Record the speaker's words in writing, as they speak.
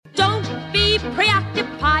be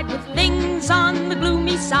preoccupied with things on the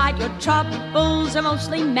gloomy side. Your troubles are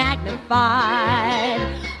mostly magnified.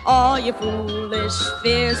 All your foolish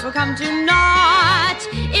fears will come to naught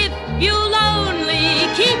if you'll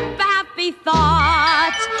only keep a happy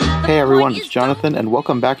thought. Hey everyone, it's Jonathan, and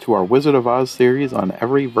welcome back to our Wizard of Oz series on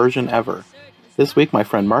Every Version Ever. This week my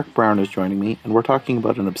friend Mark Brown is joining me, and we're talking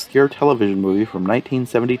about an obscure television movie from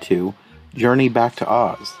 1972, Journey Back to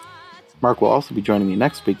Oz. Mark will also be joining me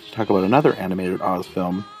next week to talk about another animated Oz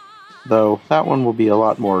film, though that one will be a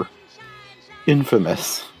lot more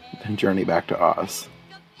infamous than Journey Back to Oz.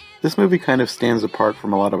 This movie kind of stands apart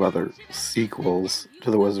from a lot of other sequels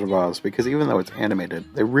to The Wizard of Oz, because even though it's animated,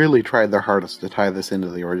 they really tried their hardest to tie this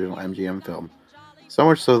into the original MGM film. So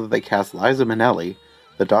much so that they cast Liza Minnelli,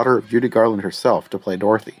 the daughter of Judy Garland herself, to play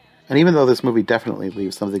Dorothy. And even though this movie definitely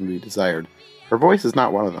leaves something to be desired, her voice is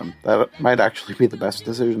not one of them. That might actually be the best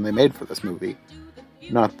decision they made for this movie.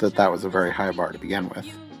 Not that that was a very high bar to begin with.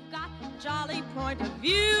 Jolly point of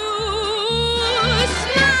view.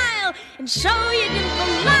 Smile and show your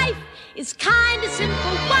dimple. Life is kind of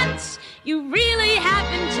simple once you really have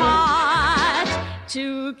been taught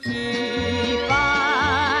to keep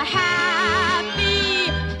a happy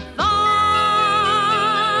thought.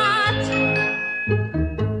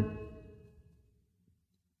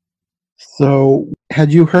 So,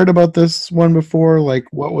 had you heard about this one before? Like,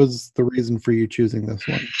 what was the reason for you choosing this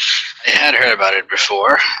one? I had heard about it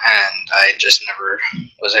before, and I just never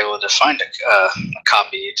was able to find a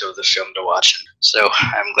copy of the film to watch. So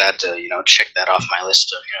I'm glad to, check that off my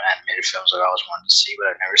list of animated films that I always wanted to see, but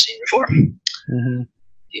I've never seen before. Mm-hmm.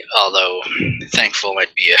 Yeah, although thankful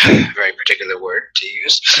might be a very particular word to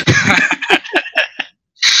use,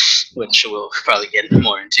 which we'll probably get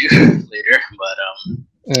more into later. But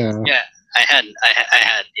yeah,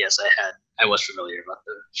 I was familiar about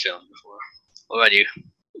the film before. What about you?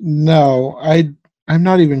 No, I'm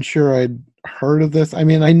not even sure I'd heard of this. I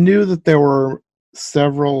mean, I knew that there were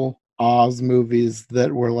several Oz movies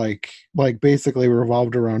that were like basically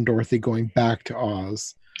revolved around Dorothy going back to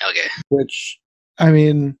Oz. Okay. Which, I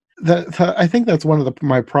mean, I think that's one of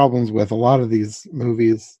my problems with a lot of these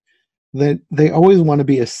movies, that they always want to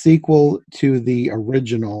be a sequel to the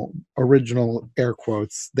original air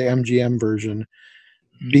quotes, the MGM version.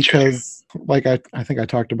 Because, like, I think I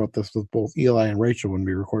talked about this with both Eli and Rachel when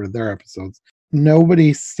we recorded their episodes.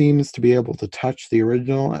 Nobody seems to be able to touch the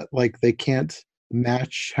original. Like, they can't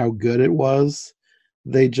match how good it was.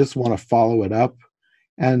 They just want to follow it up.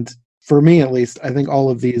 And for me, at least, I think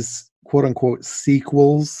all of these quote-unquote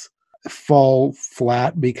sequels fall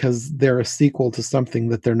flat because they're a sequel to something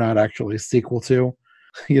that they're not actually a sequel to.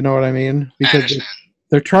 You know what I mean? Because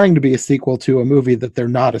they're trying to be a sequel to a movie that they're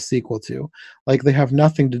not a sequel to. Like, they have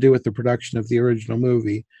nothing to do with the production of the original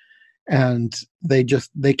movie, and they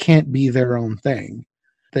can't be their own thing.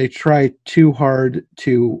 They try too hard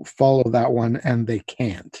to follow that one, and they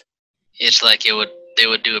can't. It's like they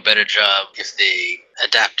would do a better job if they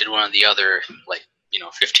adapted one of the other,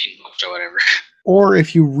 15 books or whatever. Or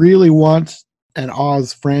if you really want an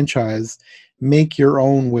Oz franchise, make your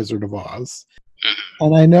own Wizard of Oz.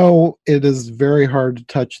 And I know it is very hard to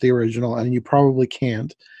touch the original, and you probably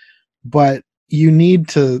can't, but you need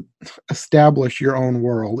to establish your own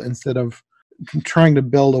world instead of trying to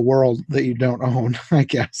build a world that you don't own, I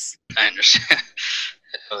guess. I understand.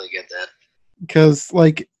 I totally get that. Because,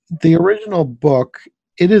 like, the original book,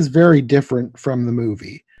 it is very different from the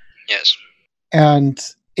movie. Yes. And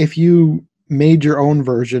if you made your own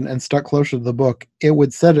version and stuck closer to the book, it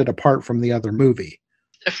would set it apart from the other movie.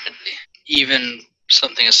 Definitely. Even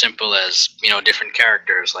something as simple as, different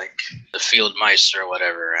characters like the field mice or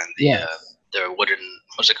whatever, and the wooden,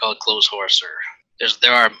 what's it called, clothes horse, or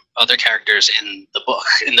there are other characters in the book,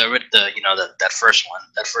 in the that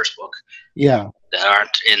first book. Yeah. That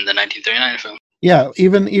aren't in the 1939 film. Yeah,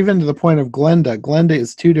 even to the point of Glenda. Glenda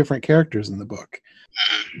is two different characters in the book.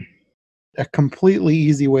 Mm-hmm. A completely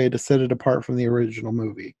easy way to set it apart from the original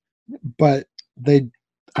movie. But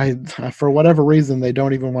for whatever reason, they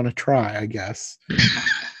don't even want to try, I guess.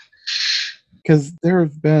 Because there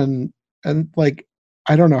have been, and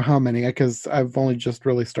I don't know how many, because I've only just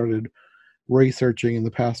really started researching in the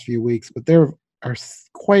past few weeks, but there are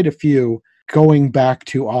quite a few going back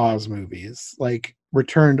to Oz movies, like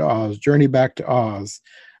Return to Oz, Journey Back to Oz,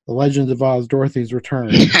 The Legend of Oz, Dorothy's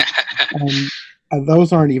Return. And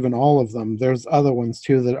those aren't even all of them. There's other ones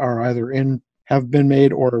too that are either have been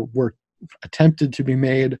made or were attempted to be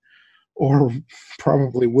made or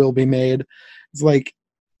probably will be made. It's like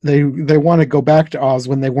they want to go back to Oz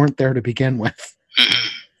when they weren't there to begin with.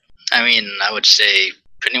 I mean, I would say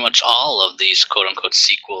pretty much all of these quote-unquote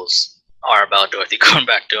sequels are about Dorothy going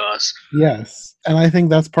back to Oz. Yes, and I think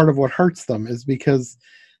that's part of what hurts them is because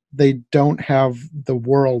they don't have the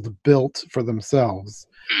world built for themselves.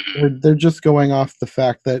 They're just going off the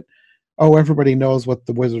fact that, oh, everybody knows what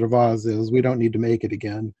the Wizard of Oz is. We don't need to make it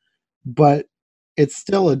again. But it's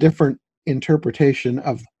still a different interpretation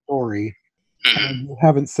of the story. And you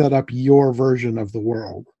haven't set up your version of the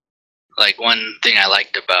world. Like, one thing I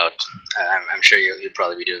liked about, I'm sure you'll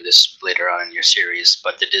probably be doing this later on in your series,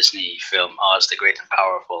 but the Disney film Oz the Great and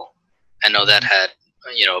Powerful, I know that had,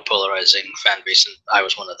 a polarizing fan base, and I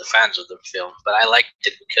was one of the fans of the film, but I liked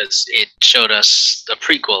it because it showed us the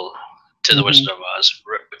prequel to The Wizard of Oz.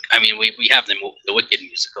 I mean, we have the Wicked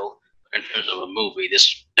musical. In terms of a movie,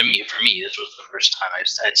 for me, this was the first time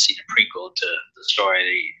I'd seen a prequel to the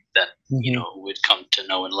story that, we'd come to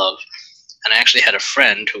know and love. And I actually had a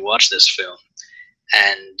friend who watched this film,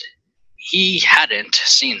 and he hadn't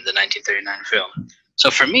seen the 1939 film. So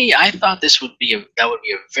for me, I thought that would be a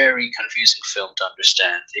very confusing film to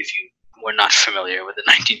understand if you were not familiar with the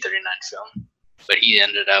 1939 film. But he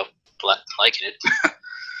ended up liking it.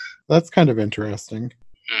 That's kind of interesting.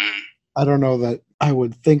 I don't know that I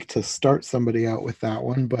would think to start somebody out with that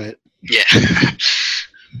one, but yeah.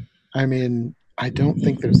 I mean, I don't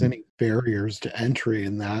think there's any barriers to entry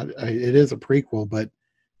in that. It is a prequel, but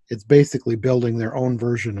it's basically building their own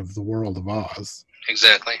version of the world of Oz.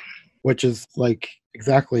 Exactly. Which is like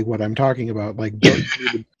exactly what I'm talking about. Like,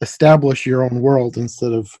 establish your own world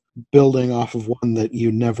instead of building off of one that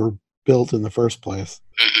you never built in the first place.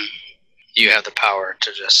 You have the power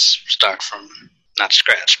to just start from, not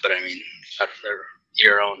scratch, but I mean, start from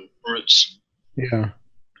your own roots. Yeah.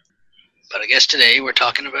 But I guess today we're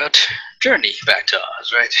talking about Journey Back to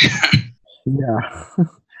Oz, right? Yeah.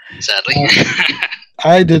 Sadly.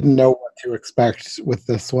 I didn't know what to expect with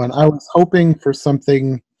this one. I was hoping for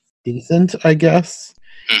something decent, I guess.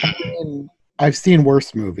 I mean, I've seen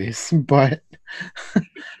worse movies, but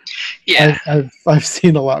yeah, I've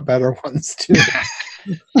seen a lot better ones too.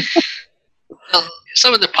 Well,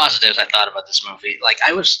 some of the positives I thought about this movie, like,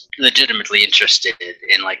 I was legitimately interested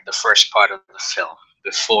in, like, the first part of the film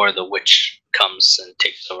before the witch comes and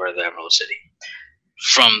takes over the Emerald City.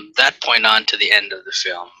 From that point on to the end of the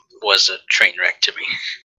film was a train wreck to me.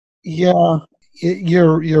 Yeah,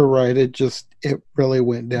 you're right. It really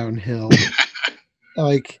went downhill.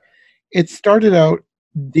 Like, it started out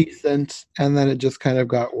decent, and then it just kind of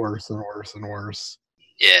got worse and worse and worse.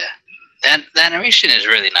 Yeah. The animation is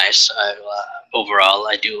really nice. Overall,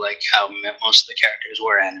 I do like how most of the characters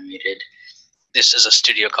were animated. This is a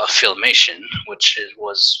studio called Filmation, which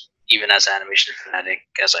was, even as an animation fanatic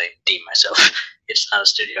as I deem myself, it's not a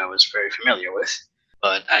studio I was very familiar with.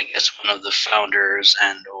 But I guess one of the founders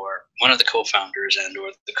or the co-founders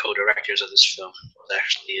or the co-directors of this film was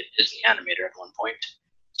actually a Disney animator at one point.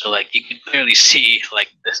 So, like, you can clearly see, like,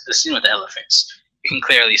 the scene with the elephants. You can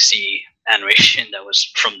clearly see animation that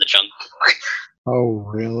was from the Jungle Book. Oh,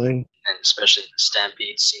 really? And especially the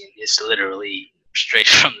Stampede scene, it's literally straight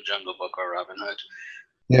from the Jungle Book or Robin Hood.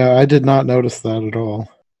 Yeah, I did not notice that at all.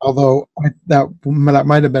 Although that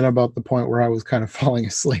might have been about the point where I was kind of falling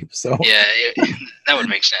asleep. So yeah, that would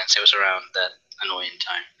make sense. It was around that annoying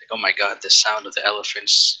time. Like, oh my god, the sound of the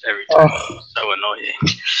elephants every time was so annoying.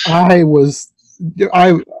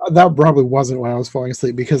 That probably wasn't when I was falling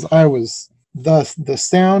asleep, because I was the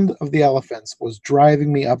sound of the elephants was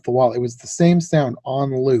driving me up the wall. It was the same sound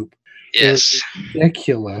on loop. Yes. It was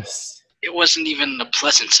ridiculous. It wasn't even a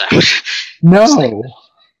pleasant sound. No. Like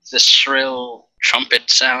the shrill trumpet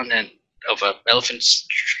sound of an elephant's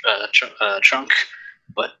trunk,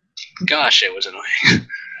 but gosh, it was annoying.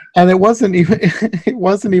 And it wasn't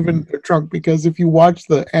even their trunk, because if you watch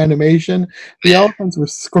the animation, the elephants were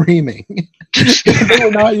screaming. They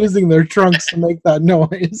were not using their trunks to make that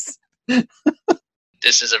noise.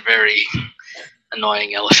 This is a very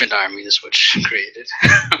annoying elephant army this witch created.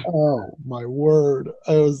 Oh my word,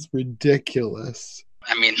 it was ridiculous.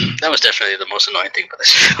 I mean, that was definitely the most annoying thing about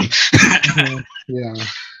this film. Yeah.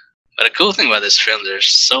 But a cool thing about this film, there's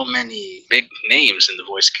so many big names in the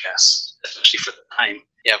voice cast, especially for the time.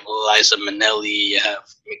 You have Liza Minnelli, you have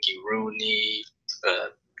Mickey Rooney,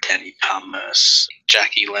 Danny Thomas,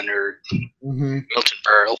 Jackie Leonard, Milton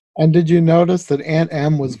Berle. And did you notice that Aunt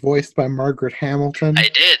Em was voiced by Margaret Hamilton? I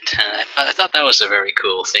did. I thought that was a very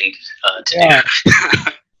cool thing to do.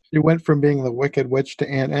 She went from being the Wicked Witch to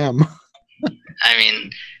Aunt Em. I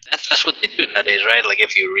mean, that's what they do nowadays, right? Like,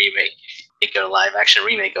 if you make a live-action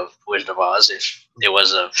remake of Wizard of Oz, if it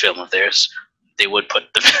was a film of theirs, they would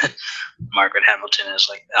put the Margaret Hamilton as,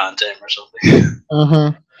 like, Aunt Em or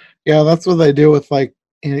something. Yeah, that's what they do with, like,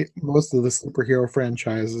 most of the superhero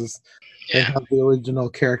franchises. They Yeah. have the original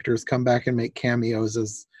characters come back and make cameos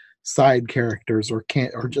as side characters or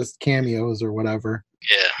just cameos or whatever.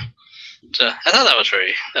 Yeah. So I thought that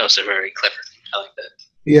was a very clever thing. I like that.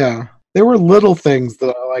 Yeah. There were little things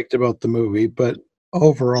that I liked about the movie, but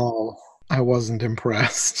overall, I wasn't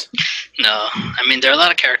impressed. No, I mean, there are a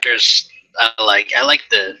lot of characters I like. I like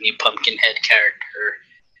the new Pumpkinhead character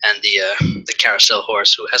and the carousel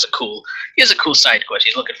horse who has a cool side quest.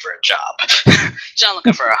 He's looking for a job. He's not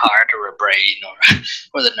looking for a heart or a brain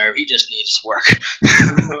or the nerve. He just needs work.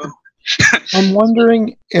 I'm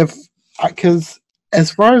wondering if, because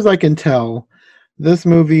as far as I can tell, this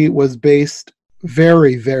movie was based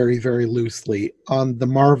very, very, very loosely on The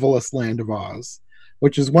Marvelous Land of Oz,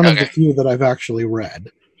 which is one of the few that I've actually read.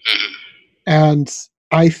 Mhm. And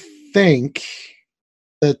I think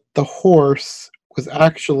that the horse was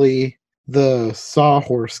actually the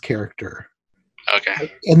sawhorse character.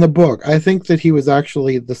 Okay. In the book, I think that he was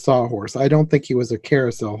actually the sawhorse. I don't think he was a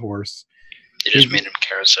carousel horse. They just made him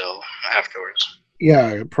carousel afterwards.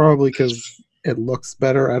 Yeah, probably because it looks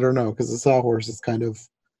better. I don't know, because the sawhorse is kind of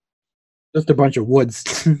just a bunch of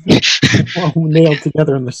woods nailed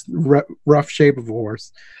together in this rough shape of a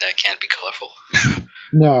horse. That can't be colorful.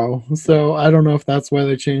 No, so I don't know if that's why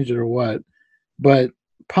they changed it or what. But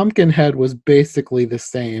Pumpkinhead was basically the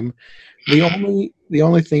same. The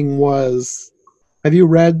only thing was, have you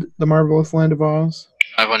read The Marvelous Land of Oz?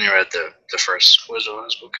 I've only read the first Wizard of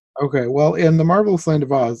Oz book. Okay, well, in The Marvelous Land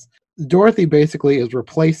of Oz, Dorothy basically is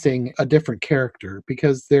replacing a different character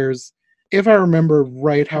because there's, if I remember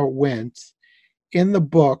right how it went, in the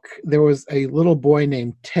book, there was a little boy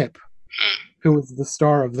named Tip who was the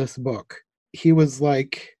star of this book. He was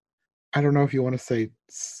like, I don't know if you want to say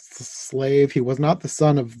slave. He was not the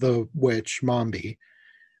son of the witch, Mombi,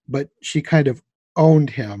 but she kind of owned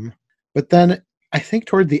him. But then I think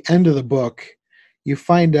toward the end of the book, you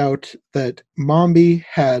find out that Mombi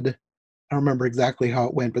had, I don't remember exactly how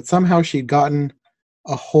it went, but somehow she'd gotten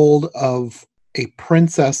a hold of a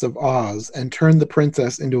princess of Oz and turned the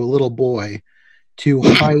princess into a little boy to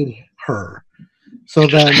hide her. So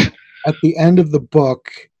then at the end of the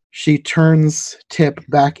book, she turns Tip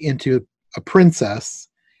back into a princess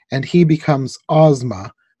and he becomes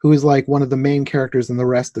Ozma, who is like one of the main characters in the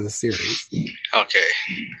rest of the series. Okay.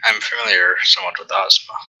 I'm familiar somewhat with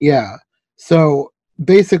Ozma. Yeah. So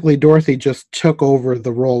basically Dorothy just took over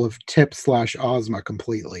the role of Tip/Ozma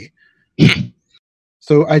completely.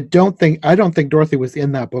 So I don't think Dorothy was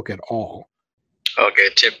in that book at all. Okay,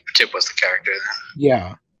 Tip was the character then.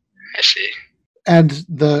 Yeah. I see. And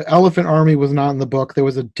the Elephant Army was not in the book. There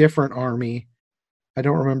was a different army. I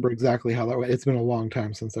don't remember exactly how that went. It's been a long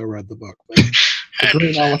time since I read the book. But the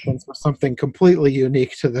Green Elephants were something completely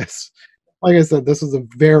unique to this. Like I said, this was a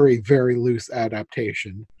very, very loose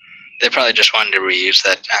adaptation. They probably just wanted to reuse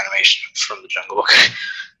that animation from the Jungle Book.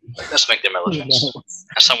 Let's make them elephants.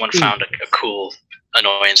 Someone found a cool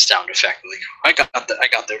annoyance sound effect. Like, I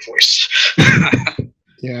got their voice.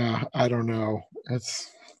 Yeah, I don't know.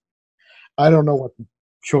 I don't know what the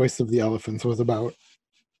choice of the elephants was about.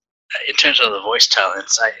 In terms of the voice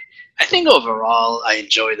talents, I think overall I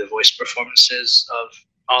enjoy the voice performances of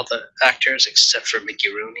all the actors except for Mickey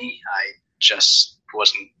Rooney. I just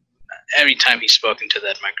wasn't. Every time he spoke into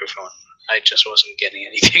that microphone, I just wasn't getting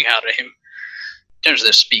anything out of him in terms of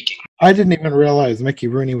their speaking. I didn't even realize Mickey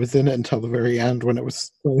Rooney was in it until the very end when it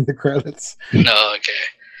was showing the credits. No, okay.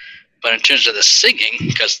 But in terms of the singing,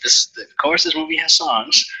 because of course this movie has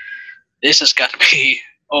songs, this has got to be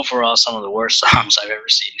overall some of the worst songs I've ever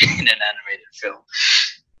seen in an animated film.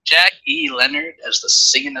 Jack E. Leonard as the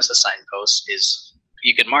singing as the signpost is,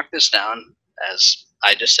 you can mark this down as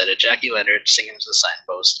I just said it, Jack E. Leonard singing as the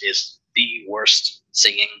signpost is the worst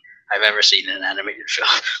singing I've ever seen in an animated film.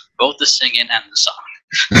 Both the singing and the song.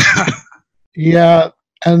 Yeah,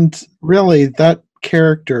 and really that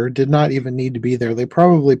character did not even need to be there. They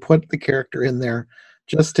probably put the character in there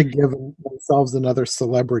just to give themselves another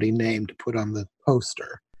celebrity name to put on the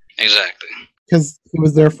poster. Exactly. Because he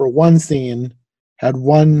was there for one scene, had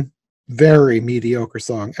one very mediocre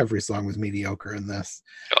song. Every song was mediocre in this.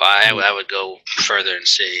 I would go further and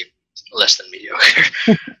say less than mediocre.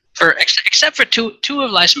 Except for two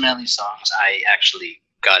of Liza Minnelli's songs, I actually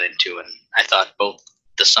got into, and I thought both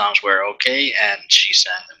the songs were okay, and she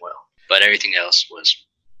sang them well. But everything else was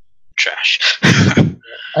trash.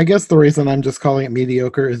 I guess the reason I'm just calling it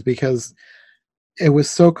mediocre is because it was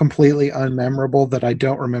so completely unmemorable that I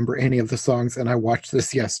don't remember any of the songs, and I watched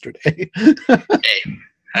this yesterday.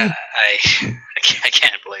 Hey, I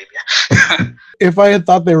can't blame you. If I had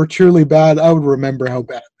thought they were truly bad, I would remember how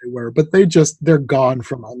bad they were, but they're gone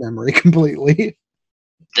from my memory completely.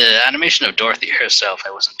 The animation of Dorothy herself,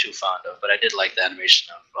 I wasn't too fond of, but I did like the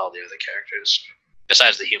animation of all the other characters,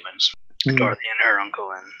 besides the humans. Dorothy and her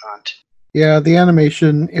uncle and aunt. Yeah, the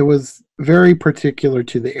animation, it was very particular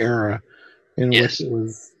to the era in which it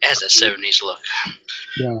was. It has a 70s look.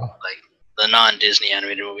 Yeah. Like the non-Disney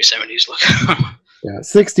animated movie 70s look. Yeah,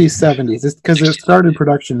 60s, 70s. Because it started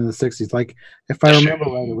production in the 60s. Like, if I remember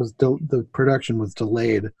right, it was the production was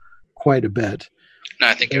delayed quite a bit. No,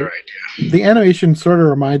 I think you're right, yeah. The animation sort of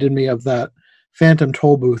reminded me of that Phantom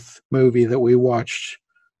Tollbooth movie that we watched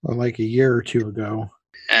like a year or two ago.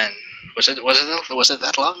 And was it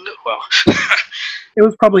that long ago? Well, it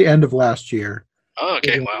was probably end of last year. Oh,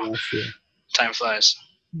 okay, wow. Time flies.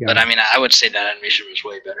 Yeah. But I mean, I would say that animation was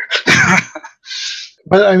way better.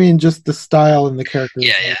 But I mean, just the style and the characters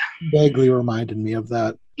vaguely reminded me of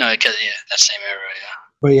that. No, because that same era, yeah.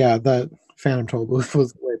 But yeah, that Phantom Tollbooth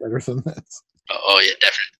was way better than this. Oh yeah,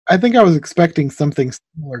 definitely. I think I was expecting something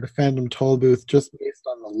similar to Phantom Tollbooth just based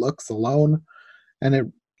on the looks alone, and it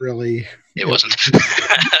really... It wasn't.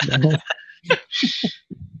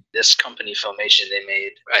 This company, Filmation, they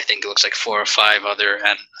made, I think it looks like 4 or 5 other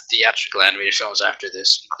theatrical animated films after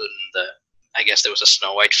this, including I guess there was a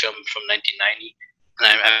Snow White film from 1990,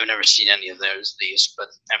 and I've never seen any of these, but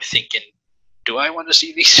I'm thinking, do I want to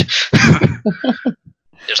see these?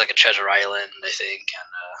 There's like a Treasure Island, I think,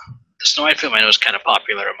 and the Snow White film I know is kind of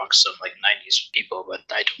popular amongst some like 90s people, but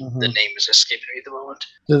the name is escaping me at the moment.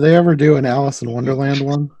 Did they ever do an Alice in Wonderland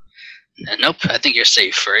one? Nope, I think you're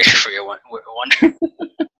safe for your wonder.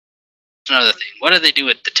 Another thing, what do they do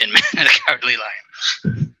with the Tin Man and the Cowardly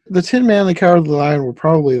Lion? The Tin Man and the Cowardly Lion were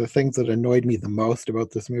probably the things that annoyed me the most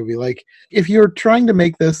about this movie. Like, if you're trying to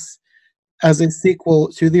make this as a sequel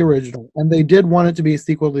to the original, and they did want it to be a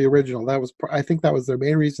sequel to the original, I think that was their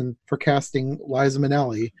main reason for casting Liza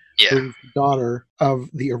Minnelli, who's the daughter of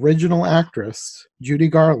the original actress, Judy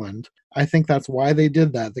Garland. I think that's why they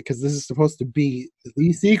did that, because this is supposed to be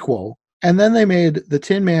the sequel. And then they made the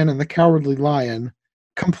Tin Man and the Cowardly Lion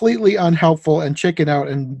completely unhelpful and chicken out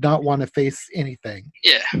and not want to face anything.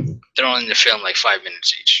 Yeah, they're only in the film like 5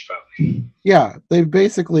 minutes each, probably. Yeah, they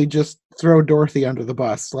basically just throw Dorothy under the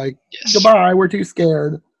bus. Like, goodbye, we're too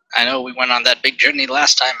scared. I know we went on that big journey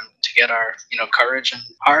last time to get our, courage and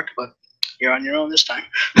heart, but you're on your own this time.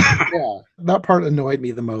 Yeah, that part annoyed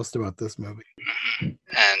me the most about this movie. Mm-hmm.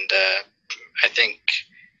 And I think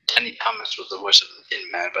Danny Thomas was the voice of the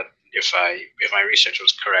Tin Man, but if my research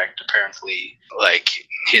was correct, apparently, like,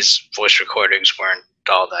 his voice recordings weren't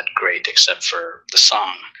all that great except for the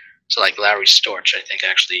song. So, like, Larry Storch, I think,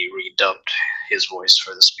 actually redubbed his voice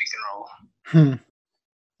for the speaking role.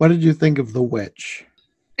 What did you think of The Witch?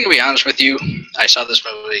 To be honest with you, I saw this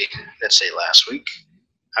movie, let's say, last week.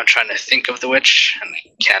 I'm trying to think of The Witch, and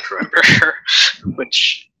I can't remember her,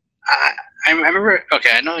 which... I remember.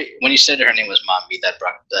 Okay, I know when you said her name was Mombi, that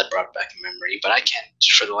brought back a memory, but I can't,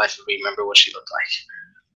 for the life of me, remember what she looked like.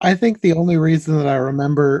 I think the only reason that I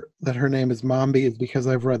remember that her name is Mombi is because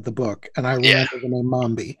I've read the book, and I remember the name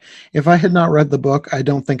Mombi. If I had not read the book, I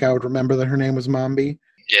don't think I would remember that her name was Mombi.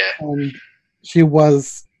 Yeah. And she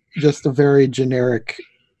was just a very generic,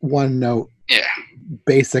 one-note,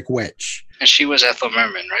 basic witch. And she was Ethel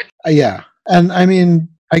Merman, right? Yeah. And, I mean...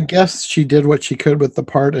 I guess she did what she could with the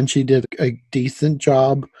part, and she did a decent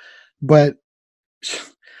job. But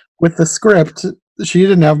with the script, she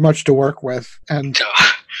didn't have much to work with, and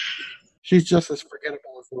she's just as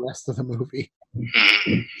forgettable as the rest of the movie.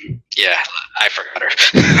 Yeah, I forgot her.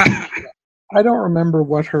 I don't remember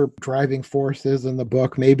what her driving force is in the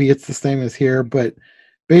book. Maybe it's the same as here, but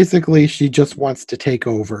basically she just wants to take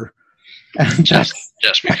over. And just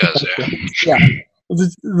because, yeah.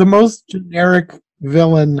 It's the most generic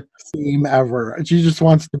villain theme ever. She just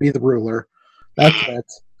wants to be the ruler. That's it.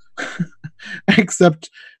 Except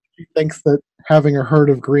she thinks that having a herd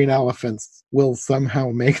of green elephants will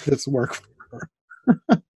somehow make this work for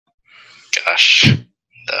her. Gosh,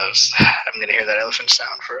 I'm gonna hear that elephant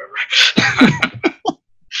sound forever. I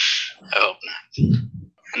hope not.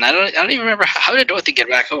 And I don't even remember, how did Dorothy get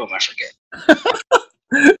back home? I forget.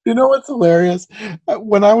 You know what's hilarious?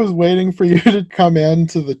 When I was waiting for you to come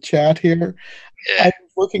into the chat here, I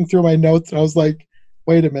was looking through my notes and I was like,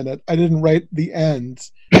 wait a minute, I didn't write the end.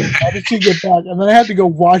 How did she get back? And then I had to go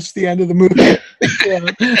watch the end of the movie again,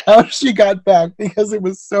 how she got back, because it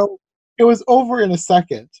was over in a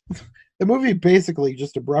second. The movie basically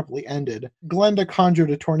just abruptly ended. Glenda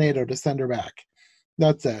conjured a tornado to send her back.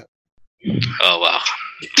 That's it. Oh, wow.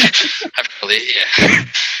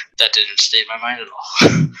 That didn't stay in my mind at all.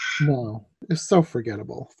 No, it's so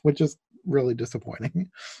forgettable, which is really disappointing.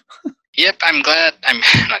 Yep, I'm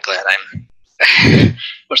not glad.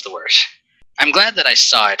 What's the word? I'm glad that I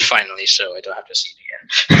saw it finally, so I don't have to see it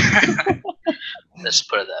again. Let's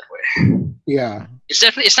put it that way. Yeah.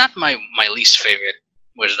 It's not my least favorite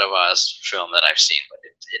Wizard of Oz film that I've seen, but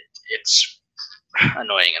it's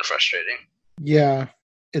annoying and frustrating. Yeah.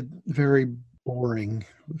 It's very boring,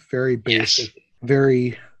 very basic, Yes.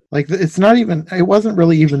 very like it wasn't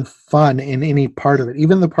really even fun in any part of it.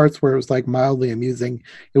 Even the parts where it was like mildly amusing,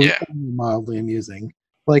 it was only mildly amusing.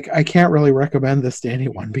 Like, I can't really recommend this to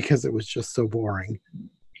anyone because it was just so boring.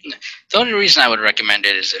 The only reason I would recommend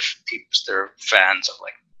it is if they're fans of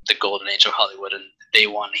like the golden age of Hollywood and they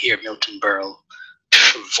want to hear Milton Berle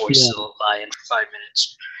voice the lion for 5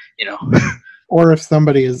 minutes, you know. Or if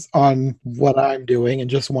somebody is on what I'm doing and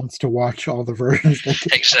just wants to watch all the versions.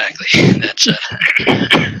 Exactly. That's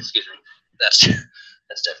excuse me. That's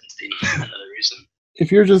definitely another reason. If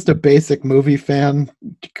you're just a basic movie fan,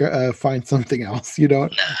 find something else. You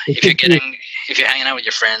don't. Nah, if you're hanging out with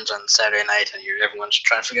your friends on Saturday night and everyone's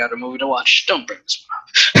trying to figure out a movie to watch, don't bring this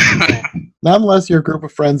one up. Not unless your group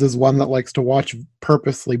of friends is one that likes to watch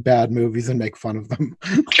purposely bad movies and make fun of them.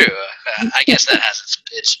 True. I guess that has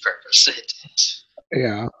its purpose.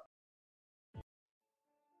 Yeah.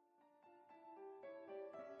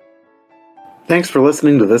 Thanks for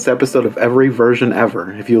listening to this episode of Every Version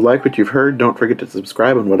Ever. If you like what you've heard, don't forget to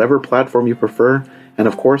subscribe on whatever platform you prefer, and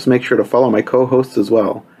of course make sure to follow my co-hosts as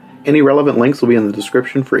well. Any relevant links will be in the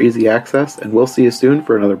description for easy access, and we'll see you soon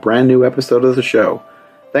for another brand new episode of the show.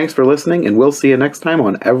 Thanks for listening, and we'll see you next time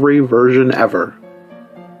on Every Version Ever.